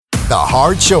The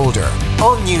Hard Shoulder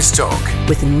on News Talk.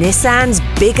 With Nissan's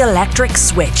big electric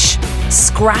switch.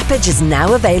 Scrappage is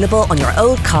now available on your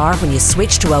old car when you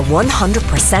switch to a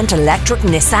 100% electric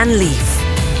Nissan Leaf.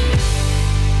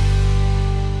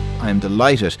 I'm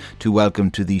delighted to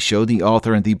welcome to the show the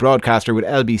author and the broadcaster with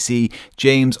LBC,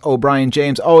 James O'Brien.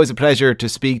 James, always a pleasure to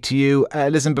speak to you.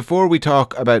 Listen, before we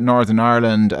talk about Northern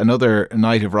Ireland, another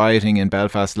night of rioting in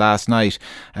Belfast last night,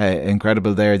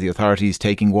 incredible there, the authorities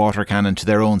taking water cannon to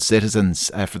their own citizens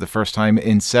for the first time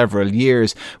in several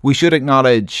years. We should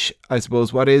acknowledge, I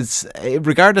suppose, what is,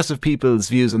 regardless of people's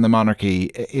views on the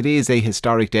monarchy, it is a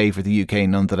historic day for the UK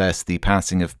nonetheless, the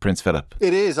passing of Prince Philip.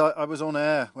 It is. I was on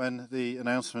air when the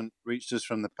announcement reached us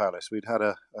from the palace. We'd had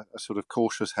a sort of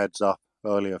cautious heads up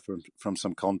earlier from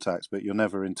some contacts, but you're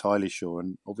never entirely sure.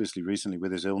 And obviously recently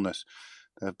with his illness,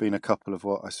 there have been a couple of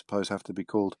what I suppose have to be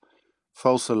called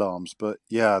false alarms. But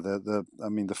yeah,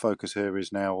 the focus here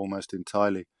is now almost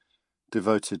entirely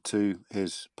devoted to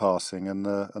his passing and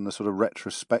the sort of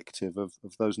retrospective of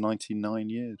those 99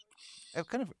 years. A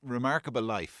kind of remarkable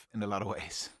life in a lot of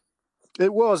ways.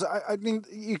 It was. I mean,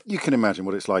 you can imagine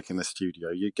what it's like in the studio.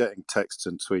 You're getting texts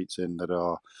and tweets in that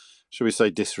are, shall we say,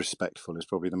 disrespectful is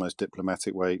probably the most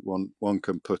diplomatic way one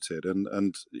can put it.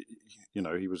 And you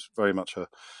know, he was very much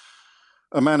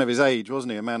a man of his age,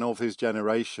 wasn't he? A man of his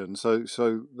generation. So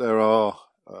there are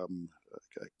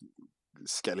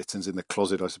skeletons in the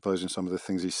closet, I suppose, in some of the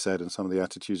things he said and some of the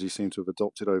attitudes he seemed to have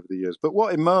adopted over the years. But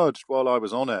what emerged while I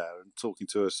was on air and talking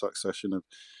to a succession of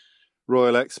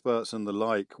royal experts and the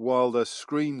like, while the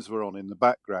screens were on in the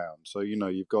background. So, you know,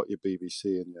 you've got your BBC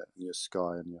and your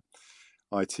Sky and your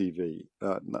ITV,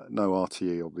 no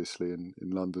RTE obviously in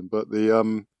London, but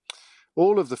the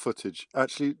all of the footage,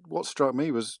 actually what struck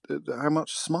me was how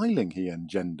much smiling he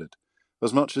engendered,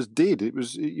 as much as did. It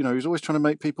was, you know, he was always trying to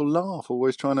make people laugh,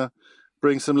 always trying to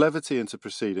bring some levity into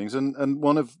proceedings. And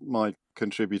one of my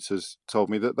contributors told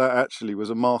me that actually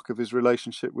was a mark of his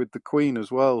relationship with the Queen as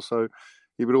well. So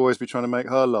he would always be trying to make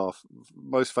her laugh.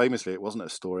 Most famously, it wasn't a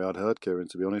story I'd heard, Kieran,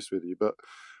 to be honest with you, but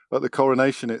at the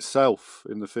coronation itself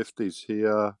in the 50s, he,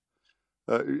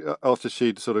 after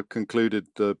she'd sort of concluded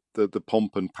the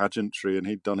pomp and pageantry and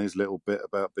he'd done his little bit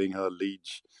about being her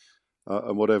liege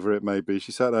and whatever it may be,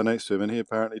 she sat down next to him and he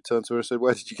apparently turned to her and said,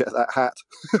 "Where did you get that hat?"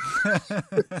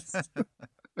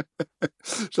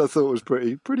 Which I thought was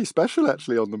pretty special,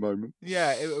 actually, on the moment.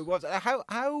 Yeah, it was.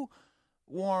 How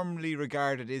warmly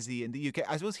regarded is he in the UK?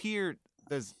 I suppose here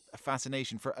there's a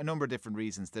fascination for a number of different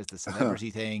reasons. There's the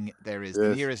celebrity thing, there is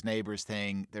the nearest neighbours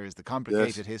thing, there is the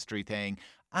complicated history thing,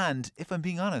 and if I'm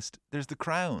being honest, there's the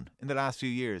Crown in the last few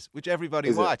years, which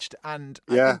everybody watched, and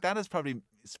I think that has probably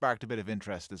sparked a bit of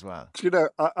interest as well. You know,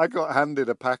 I got handed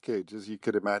a package, as you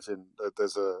could imagine.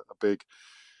 There's a big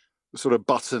sort of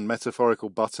button, metaphorical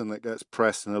button that gets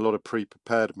pressed, and a lot of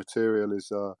pre-prepared material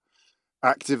is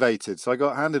activated. So I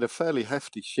got handed a fairly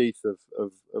hefty sheath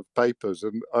of papers,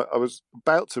 and I was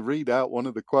about to read out one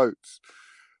of the quotes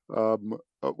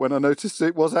when I noticed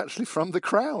it was actually from the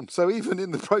Crown. So even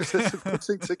in the process of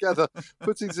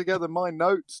putting together my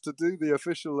notes to do the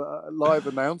official live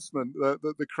announcement,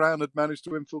 the Crown had managed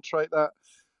to infiltrate that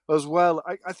as well.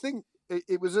 I think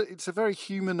it's a very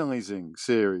humanizing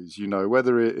series, you know,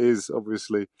 whether it is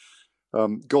obviously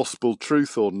gospel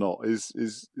truth or not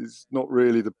is not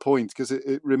really the point, because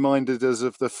it reminded us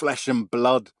of the flesh and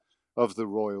blood of the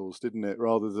royals, didn't it,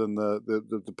 rather than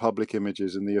the public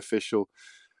images and the official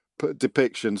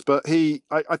depictions. But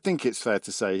I think it's fair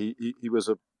to say he was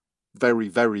a very,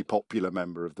 very popular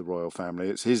member of the royal family.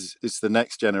 It's the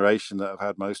next generation that have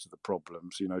had most of the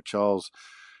problems. You know, Charles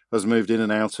has moved in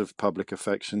and out of public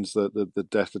affections. The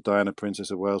death of Diana,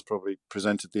 Princess of Wales, probably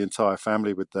presented the entire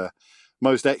family with their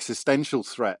most existential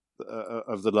threat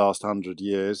of the last 100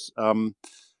 years.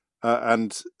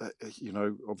 And you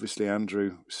know, obviously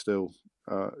Andrew still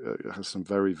has some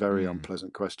very, very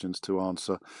unpleasant questions to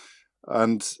answer.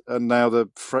 And now the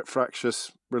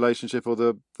fractious relationship, or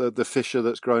the fissure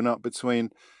that's grown up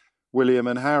between William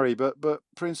and Harry. But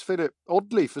Prince Philip,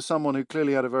 oddly, for someone who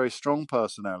clearly had a very strong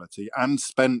personality and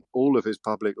spent all of his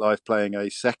public life playing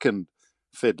a second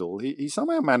fiddle, he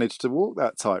somehow managed to walk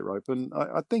that tightrope. And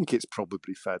I think it's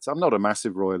probably fair to, I'm not a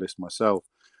massive royalist myself,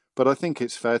 but I think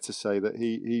it's fair to say that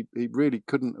he really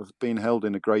couldn't have been held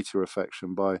in a greater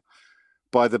affection by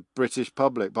the British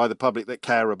public, by the public that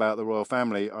care about the royal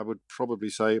family. I would probably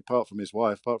say, apart from his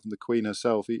wife, apart from the Queen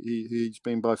herself, he's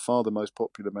been by far the most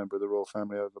popular member of the royal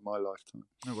family over my lifetime.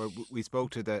 Oh, well, we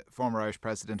spoke to the former Irish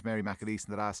President, Mary McAleese,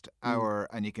 in the last hour,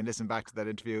 and you can listen back to that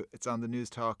interview. It's on the News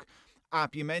Talk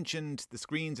app. You mentioned the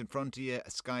screens in front of you,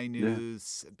 Sky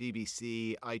News,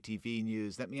 BBC, ITV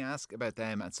News. Let me ask about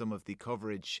them and some of the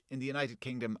coverage in the United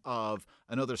Kingdom of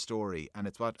another story, and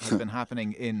it's what has been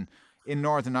happening in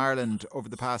Northern Ireland over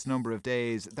the past number of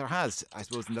days. There has, I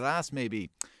suppose, in the last maybe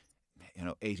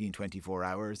 18, 24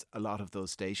 hours, a lot of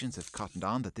those stations have cottoned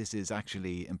on that this is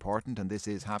actually important and this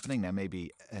is happening. Now,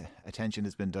 maybe attention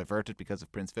has been diverted because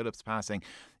of Prince Philip's passing.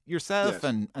 Yourself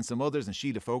and some others, and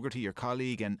Sheila Fogarty, your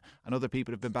colleague, and other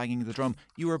people have been banging the drum.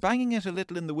 You were banging it a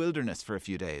little in the wilderness for a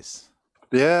few days.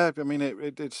 Yeah, I mean,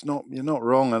 it's not, you're not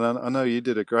wrong. And I know you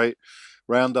did a great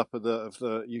roundup of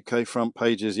the UK front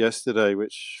pages yesterday,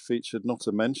 which featured not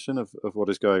a mention of what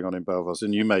is going on in Belfast.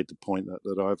 And you made the point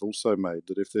that I've also made,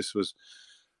 that if this was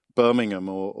Birmingham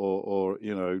or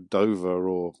Dover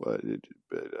or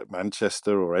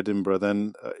Manchester or Edinburgh,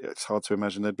 then it's hard to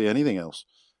imagine there'd be anything else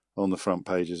on the front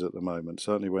pages at the moment.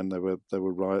 Certainly when there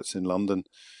were riots in London,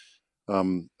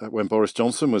 when Boris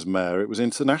Johnson was mayor, it was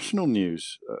international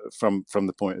news from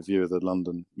the point of view of the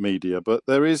London media. But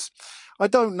I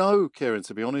don't know, Kieran,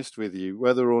 to be honest with you,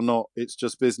 whether or not it's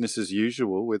just business as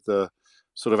usual with the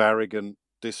sort of arrogant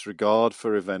disregard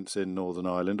for events in Northern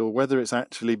Ireland, or whether it's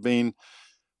actually been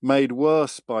made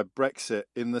worse by Brexit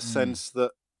in the sense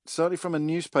that, certainly from a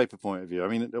newspaper point of view, I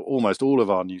mean, almost all of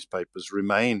our newspapers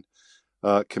remain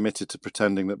committed to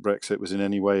pretending that Brexit was in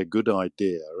any way a good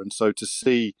idea. And so to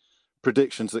see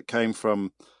predictions that came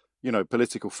from,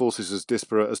 political forces as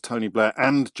disparate as Tony Blair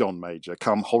and John Major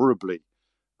come horribly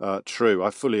true.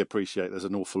 I fully appreciate there's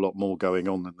an awful lot more going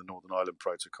on than the Northern Ireland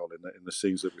Protocol in the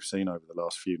scenes that we've seen over the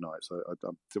last few nights.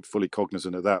 I'm fully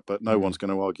cognizant of that, but no one's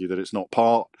going to argue that it's not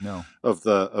part of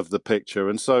the picture.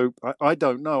 And so I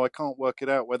don't know. I can't work it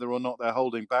out whether or not they're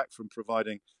holding back from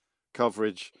providing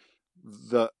coverage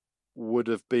that would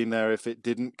have been there if it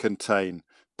didn't contain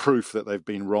proof that they've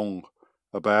been wrong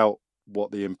about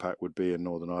what the impact would be in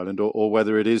Northern Ireland, or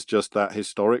whether it is just that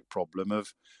historic problem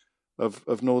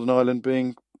of Northern Ireland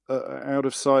being out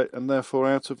of sight and therefore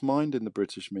out of mind in the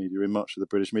British media, in much of the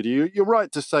British media. You're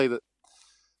right to say that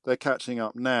they're catching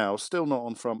up now, still not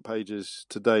on front pages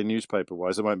today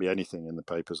newspaper-wise. There won't be anything in the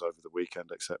papers over the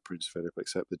weekend except Prince Philip,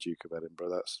 except the Duke of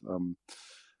Edinburgh. That's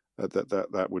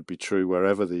that would be true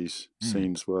wherever these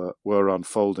scenes were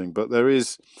unfolding. But there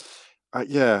is... I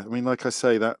mean, like I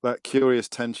say, that curious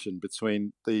tension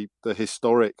between the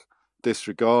historic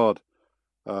disregard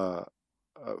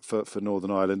for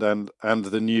Northern Ireland and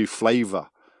the new flavour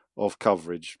of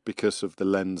coverage because of the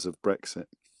lens of Brexit.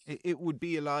 It would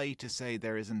be a lie to say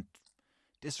there isn't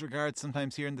disregard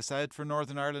sometimes here in the South for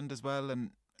Northern Ireland as well, and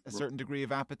a certain degree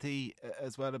of apathy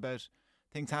as well about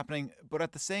things happening. But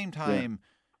at the same time...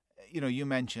 you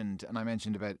mentioned, and I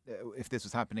mentioned about if this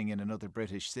was happening in another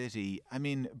British city. I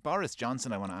mean, Boris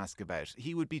Johnson, I want to ask about.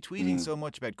 He would be tweeting so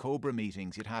much about Cobra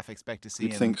meetings, you'd half expect to see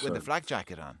him with a flak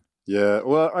jacket on. Yeah,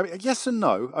 well, I mean, yes and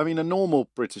no. I mean, a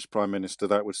normal British Prime Minister,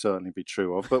 that would certainly be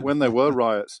true of. But when there were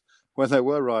riots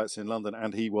in London,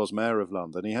 and he was Mayor of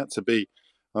London, he had to be,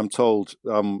 I'm told,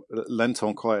 lent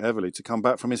on quite heavily to come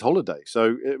back from his holiday.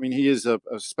 So, I mean, he is a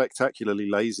spectacularly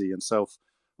lazy and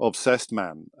self-obsessed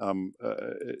man,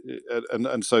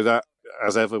 and so that,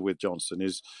 as ever with Johnson,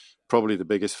 is probably the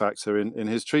biggest factor in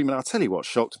his treatment. I'll tell you what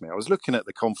shocked me. I was looking at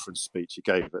the conference speech he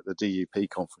gave at the DUP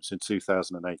conference in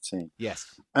 2018. Yes.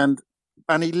 And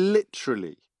he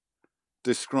literally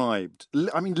described,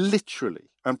 literally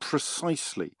and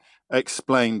precisely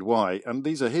explained why, and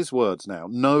these are his words now,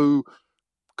 no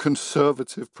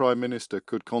Conservative Prime Minister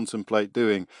could contemplate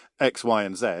doing X, Y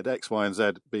and Z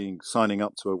being signing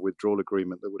up to a withdrawal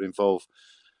agreement that would involve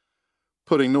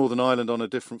putting Northern Ireland on a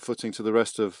different footing to the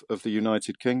rest of the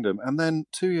United Kingdom. And then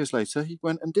 2 years later, he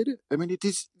went and did it. I mean, it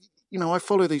is, I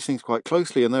follow these things quite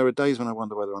closely, and there are days when I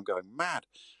wonder whether I'm going mad.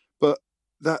 But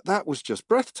that was just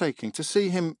breathtaking to see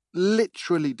him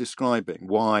literally describing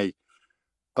why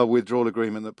a withdrawal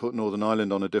agreement that put Northern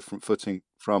Ireland on a different footing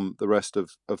from the rest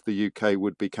of the UK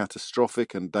would be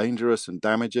catastrophic and dangerous and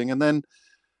damaging. And then,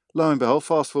 lo and behold,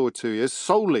 fast forward 2 years,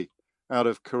 solely out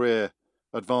of career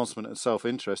advancement and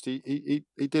self-interest, he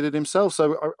did it himself.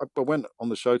 So I went on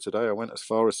the show today, I went as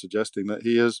far as suggesting that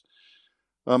he has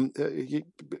he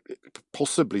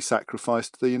possibly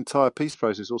sacrificed the entire peace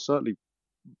process, or certainly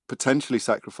potentially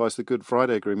sacrificed the Good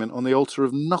Friday Agreement on the altar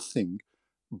of nothing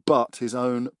but his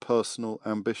own personal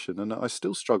ambition. And I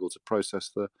still struggle to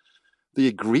process the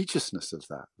egregiousness of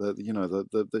that,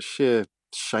 the sheer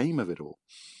shame of it all.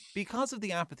 Because of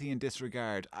the apathy and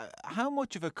disregard, how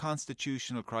much of a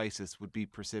constitutional crisis would be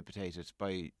precipitated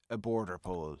by a border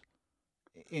poll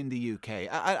in the UK?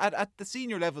 At the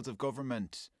senior levels of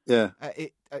government, yeah,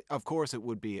 of course it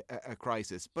would be a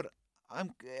crisis. But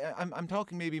I'm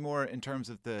talking maybe more in terms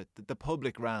of the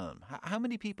public realm. How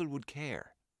many people would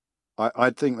care?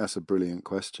 I think that's a brilliant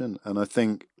question, and I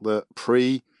think that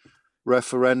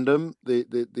pre-referendum,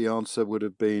 the answer would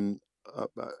have been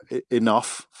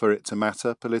enough for it to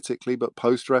matter politically, but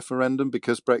post-referendum,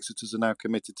 because Brexiters are now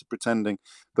committed to pretending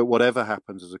that whatever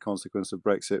happens as a consequence of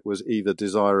Brexit was either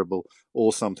desirable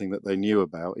or something that they knew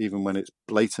about, even when it's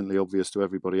blatantly obvious to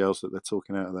everybody else that they're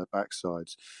talking out of their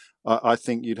backsides. I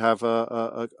think you'd have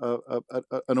an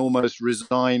almost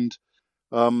resigned.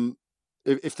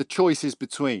 If the choice is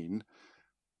between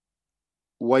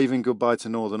waving goodbye to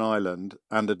Northern Ireland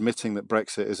and admitting that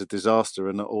Brexit is a disaster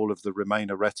and that all of the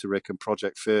Remainer rhetoric and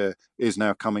Project Fear is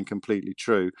now coming completely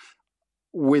true,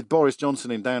 with Boris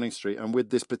Johnson in Downing Street and with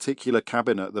this particular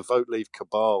cabinet, the Vote Leave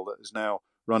cabal that is now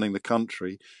running the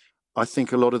country, I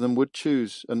think a lot of them would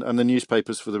choose. And the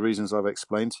newspapers, for the reasons I've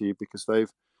explained to you, because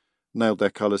they've nailed their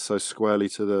colours so squarely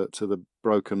to the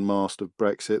broken mast of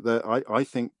Brexit, I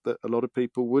think that a lot of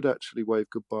people would actually wave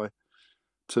goodbye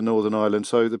to Northern Ireland.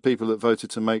 So the people that voted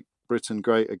to make Britain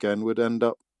great again would end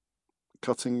up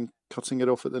cutting it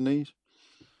off at the knees.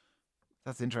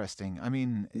 That's interesting. I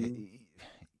mean,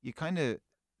 you kind of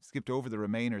skipped over the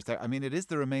Remainers there. I mean, it is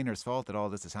the Remainers' fault that all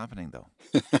this is happening, though.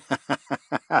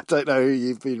 I don't know who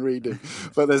you've been reading,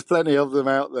 but there's plenty of them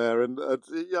out there. And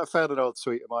I found an old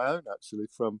tweet of my own, actually,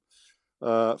 from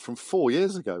 4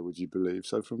 years ago, would you believe?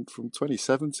 So from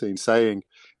 2017, saying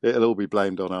it'll all be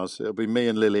blamed on us. It'll be me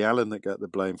and Lily Allen that get the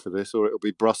blame for this, or it'll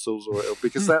be Brussels, or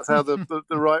because that's how the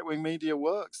right wing media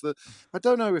works. I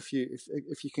don't know if you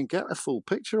can get a full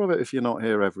picture of it if you're not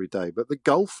here every day, but the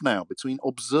gulf now between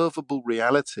observable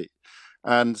reality.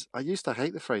 And I used to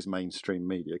hate the phrase mainstream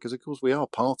media because, of course, we are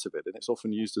part of it and it's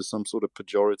often used as some sort of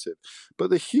pejorative. But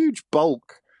the huge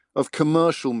bulk of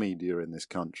commercial media in this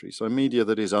country, so media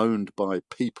that is owned by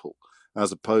people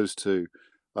as opposed to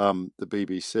the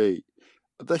BBC,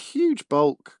 the huge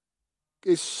bulk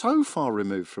is so far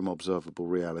removed from observable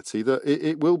reality that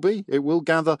it will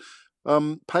gather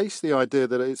pace, the idea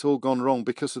that it's all gone wrong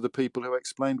because of the people who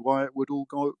explained why it would all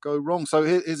go wrong. So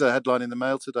here's a headline in the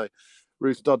Mail today.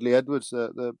 Ruth Dudley Edwards,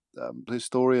 the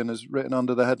historian, has written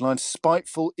under the headline,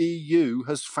 "Spiteful EU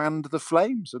has fanned the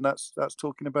flames," and that's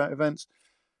talking about events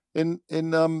in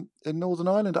Northern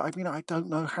Ireland. I mean, I don't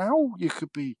know how you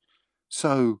could be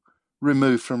so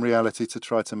removed from reality to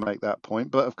try to make that point,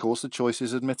 but of course the choice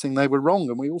is admitting they were wrong,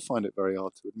 and we all find it very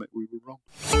hard to admit we were wrong.